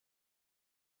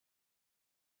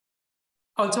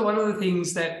also one of the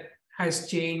things that has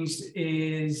changed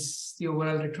is the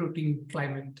overall recruiting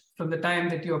climate. From the time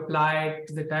that you applied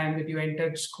to the time that you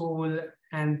entered school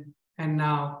and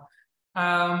now.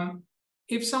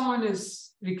 If someone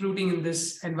is recruiting in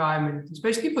this environment,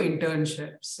 especially for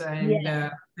internships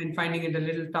and finding it a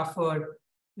little tougher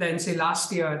than say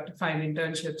last year to find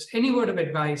internships, any word of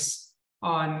advice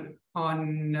on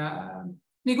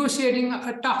negotiating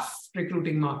a tough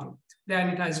recruiting market than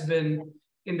it has been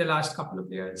in the last couple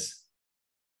of years?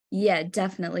 Yeah,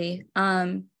 definitely.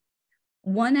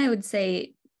 One, I would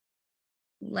say,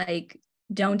 like,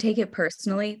 don't take it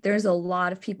personally. There's a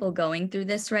lot of people going through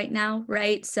this right now,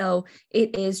 right? So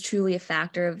it is truly a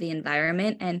factor of the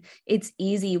environment. And it's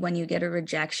easy when you get a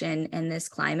rejection in this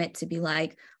climate to be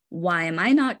like, why am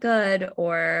I not good?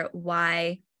 Or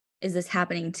why is this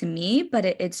happening to me? But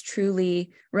it's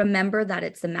truly, remember that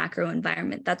it's the macro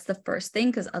environment. That's the first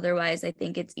thing, because otherwise I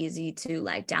think it's easy to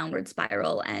like downward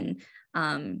spiral and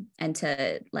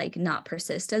to like not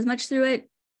persist as much through it.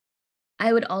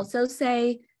 I would also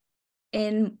say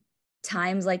in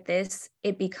times like this,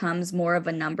 it becomes more of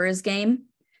a numbers game.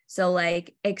 So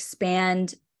like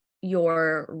expand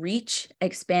your reach,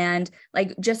 expand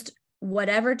like just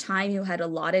whatever time you had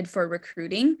allotted for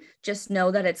recruiting, just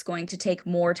know that it's going to take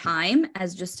more time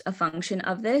as just a function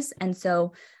of this. And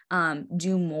so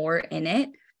do more in it.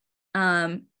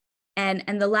 And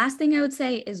the last thing I would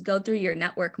say is go through your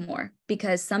network more,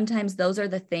 because sometimes those are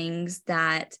the things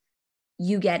that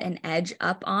you get an edge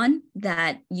up on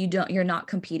that you're not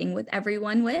competing with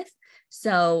everyone with.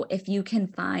 So if you can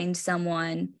find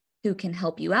someone who can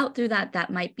help you out through that,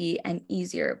 that might be an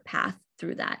easier path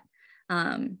through that.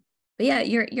 But yeah,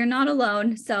 you're not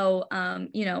alone. So,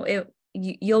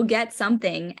 you'll get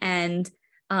something, and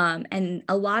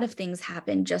a lot of things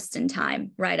happen just in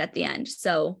time, right at the end.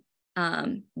 So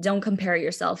don't compare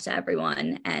yourself to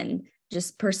everyone and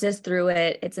just persist through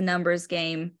it. It's a numbers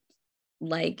game.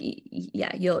 Like,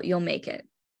 yeah, you'll make it.